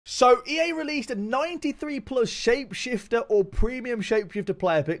So, EA released a 93 plus Shapeshifter or Premium Shapeshifter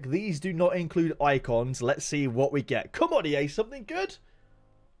player pick. These do not include icons. Let's see what we get. Come on, EA, something good?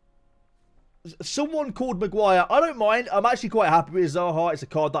 Someone called Maguire. I don't mind. I'm actually quite happy with Zaha. It's a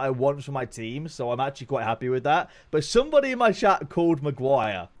card that I want for my team, so I'm actually quite happy with that. But somebody in my chat called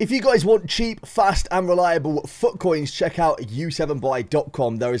Maguire. If you guys want cheap, fast, and reliable FUT coins, check out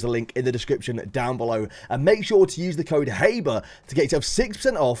u7buy.com. There is a link in the description down below. And make sure to use the code HABER to get yourself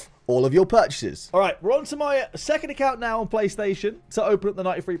 6% off all of your purchases. All right, we're on to my second account now on PlayStation to open up the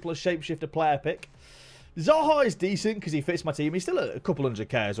 93 plus Shapeshifter player pick. Zaha is decent because he fits my team. He's still a couple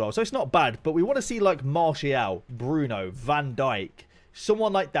 100k as well, so it's not bad. But we want to see like Martial, Bruno, Van Dijk,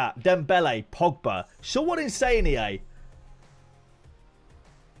 someone like that. Dembele, Pogba, someone insane, EA.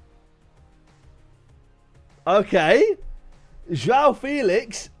 Okay. João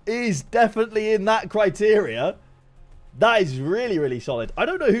Felix is definitely in that criteria. That is really, really solid. I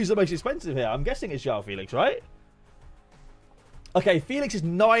don't know who's the most expensive here. I'm guessing it's João Felix, right? Okay, Felix is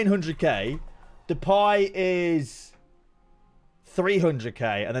 900k. Depay is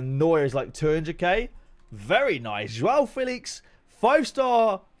 300k, and then Neuer is like 200k. Very nice. João Felix,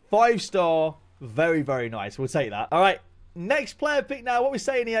 5-star, 5-star. Very, very nice. We'll take that. All right, next player pick now. What we're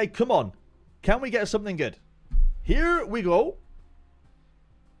saying, EA, come on. Can we get something good? Here we go.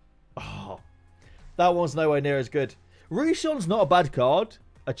 Oh, that one's nowhere near as good. Rushon's not a bad card.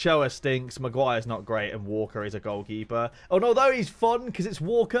 Ochoa stinks, Maguire's not great, and Walker is a goalkeeper. And although he's fun because it's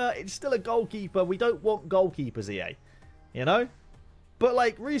Walker, it's still a goalkeeper. We don't want goalkeepers, EA. You know? But,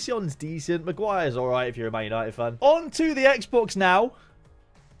 like, Rushon's decent. Maguire's alright if you're a Man United fan. On to the Xbox now.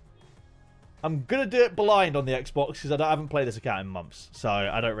 I'm going to do it blind on the Xbox because I haven't played this account in months. So,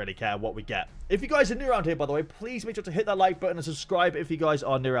 I don't really care what we get. If you guys are new around here, by the way, please make sure to hit that like button and subscribe if you guys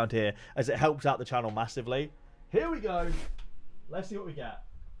are new around here, as it helps out the channel massively. Here we go. Let's see what we get.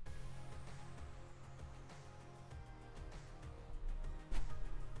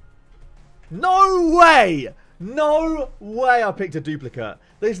 No way! No way I picked a duplicate.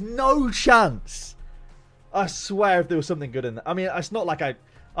 There's no chance. I swear if there was something good in there. I mean, it's not like I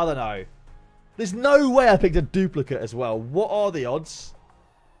don't know. There's no way I picked a duplicate as well. What are the odds?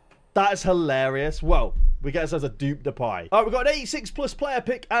 That's hilarious. Well, we get ourselves a dupe Depay. All right, we've got an 86 plus player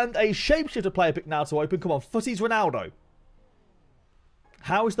pick and a Shapeshifter player pick now to open. Come on, FUTTIES Ronaldo.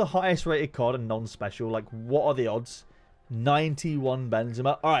 How is the highest rated card a non-special? Like, what are the odds? 91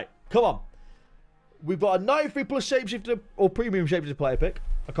 Benzema. All right, come on. We've got a 93 plus Shapeshifter or Premium Shapeshifter player pick.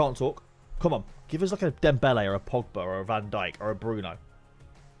 I can't talk. Come on. Give us like a Dembele or a Pogba or a Van Dijk or a Bruno.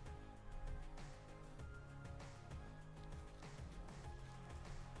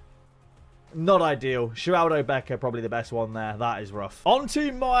 Not ideal. Geraldo Becker, probably the best one there. That is rough. On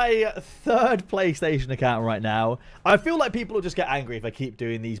to my third PlayStation account right now. I feel like people will just get angry if I keep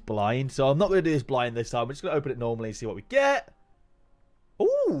doing these blind. So I'm not going to do this blind this time. I'm just going to open it normally and see what we get.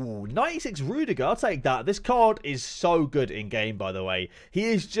 Ooh, 96 Rudiger. I'll take that. This card is so good in game, by the way. He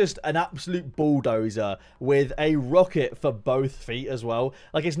is just an absolute bulldozer with a rocket for both feet as well.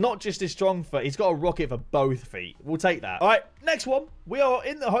 Like, it's not just his strong foot. He's got a rocket for both feet. We'll take that. All right, next one. We are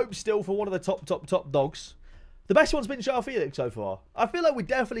in the hope still for one of the top dogs. The best one's been João Felix so far. I feel like we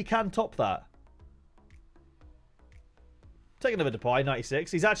definitely can top that. Take another Depay,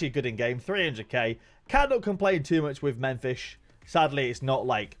 96. He's actually good in game, 300k. Cannot complain too much with Memphis. Sadly, it's not,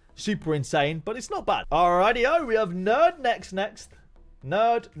 like, super insane, but it's not bad. Alrighty-o, we have Nerd next.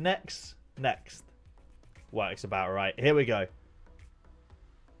 Nerd next. Works about right. Here we go.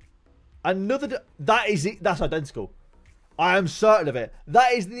 Another... That's identical. I am certain of it.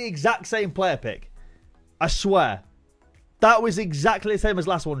 That is the exact same player pick. I swear. That was exactly the same as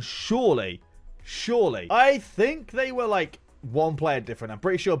last one. Surely. I think they were, like, one player different. I'm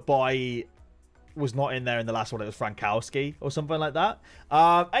pretty sure Bailly was not in there in the last one. It was Frankowski or something like that.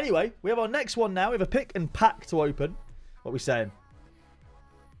 Anyway, we have our next one now. We have a pick and pack to open. What are we saying?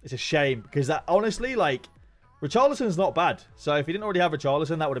 It's a shame because that honestly, like, Richarlison's not bad. So if you didn't already have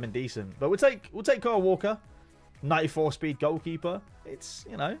Richarlison, that would have been decent. But we'll take Kyle Walker, 94 speed goalkeeper. It's,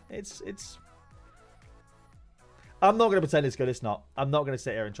 you know, it's. I'm not going to pretend it's good. It's not. I'm not going to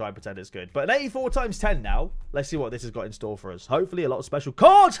sit here and try and pretend it's good. But an 84 times 10 now. Let's see what this has got in store for us. Hopefully a lot of special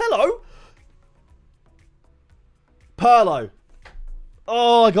cards. Hello. Pirlo.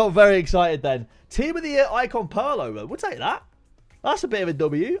 Oh, I got very excited then. Team of the Year icon Pirlo. We'll take that. That's a bit of a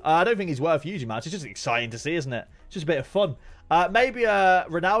W. I don't think he's worth huge amounts. It's just exciting to see, isn't it? It's just a bit of fun. Maybe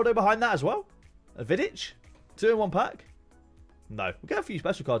Ronaldo behind that as well. A Vidic. 2 in 1 pack. No. We'll get a few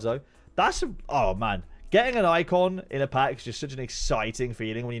special cards, though. That's... Oh, man. Getting an icon in a pack is just such an exciting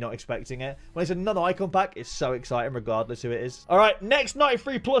feeling when you're not expecting it. When it's another icon pack, it's so exciting regardless who it is. All right, next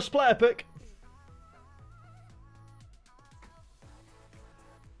 93 plus player pick.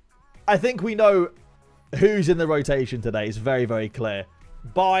 I think we know who's in the rotation today. It's very, very clear.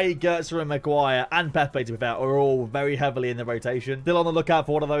 By Goetze and Maguire and Pepe, to be fair, are all very heavily in the rotation. Still on the lookout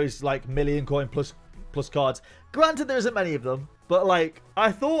for one of those like million coin plus cards. Granted, there isn't many of them, but like I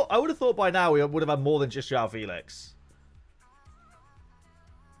would have thought by now we would have had more than just Joao Felix.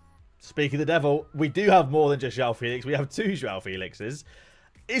 Speaking of the devil, we do have more than just Joao Felix. We have 2 Joao Felixes.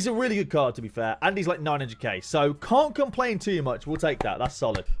 It's a really good card, to be fair, and he's like 900k, so can't complain too much. We'll take that. That's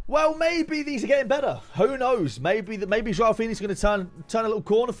solid. Well, maybe these are getting better. Who knows? Maybe Joao Felix is going to turn a little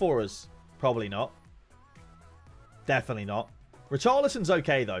corner for us. Probably not. Definitely not. Richarlison's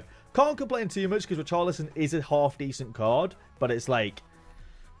okay, though. Can't complain too much because Richarlison is a half-decent card, but it's like,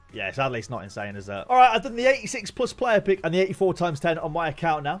 yeah, sadly it's not insane, is that? All right, I've done the 86 plus player pick and the 84 times 10 on my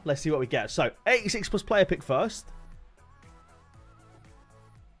account now. Let's see what we get. So, 86 plus player pick first.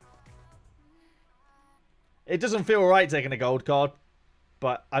 It doesn't feel right taking a gold card,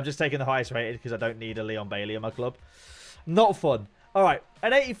 but I'm just taking the highest rated because I don't need a Leon Bailey in my club. Not fun. All right,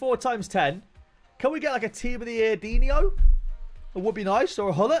 an 84 times 10. Can we get like a Team of the Year Dino? It would be nice, or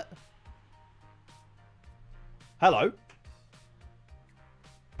a Hullet. Hello.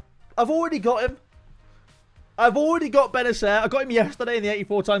 I've already got him. I've already got Benacer. I got him yesterday in the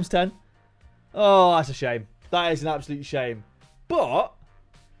 84 times 10. Oh, that's a shame. That is an absolute shame. But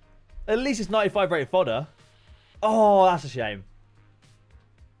at least it's 95 rated fodder. Oh, that's a shame.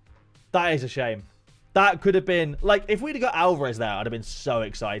 That is a shame. That could have been... Like, if we'd have got Alvarez there, I'd have been so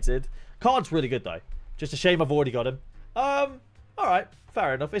excited. Card's really good, though. Just a shame I've already got him. Alright.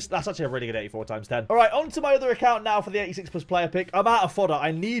 Fair enough. That's actually a really good 84 times 10. Alright, on to my other account now for the 86 plus player pick. I'm out of fodder.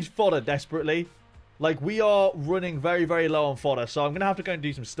 I need fodder desperately. Like, we are running very, very low on fodder, so I'm going to have to go and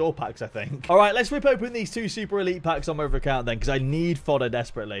do some store packs, I think. Alright, let's rip open these 2 super elite packs on my other account then, because I need fodder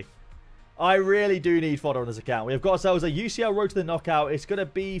desperately. I really do need fodder on this account. We have got ourselves a UCL Road to the Knockout. It's going to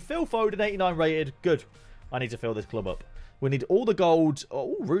be Phil Foden, 89 rated. Good. I need to fill this club up. We need all the gold.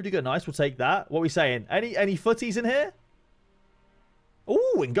 Oh, Rudiger, nice. We'll take that. What are we saying? Any footies in here?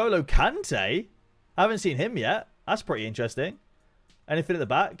 Oh, N'Golo Kante. I haven't seen him yet. That's pretty interesting. Anything at the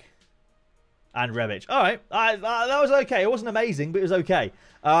back? And Rebic. All right. That was okay. It wasn't amazing, but it was okay.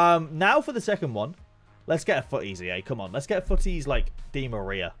 Now for the second one. Let's get a footies, EA. Come on. Let's get footies like Di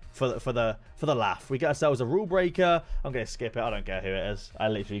Maria for the laugh. We get ourselves a rule breaker. I'm going to skip it. I don't care who it is. I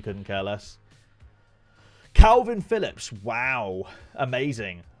literally couldn't care less. Calvin Phillips. Wow.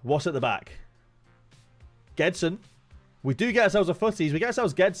 Amazing. What's at the back? Gedson. We do get ourselves a footies. We get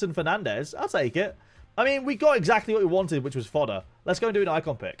ourselves Gedson Fernandez. I'll take it. I mean, we got exactly what we wanted, which was fodder. Let's go and do an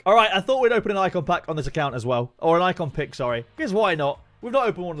icon pick. All right, I thought we'd open an icon pack on this account as well. Or an icon pick, sorry. Because why not? We've not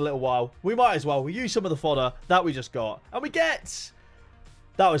opened one in a little while. We might as well. We use some of the fodder that we just got. And we get...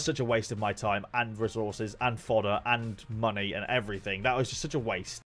 That was such a waste of my time and resources and fodder and money and everything. That was just such a waste.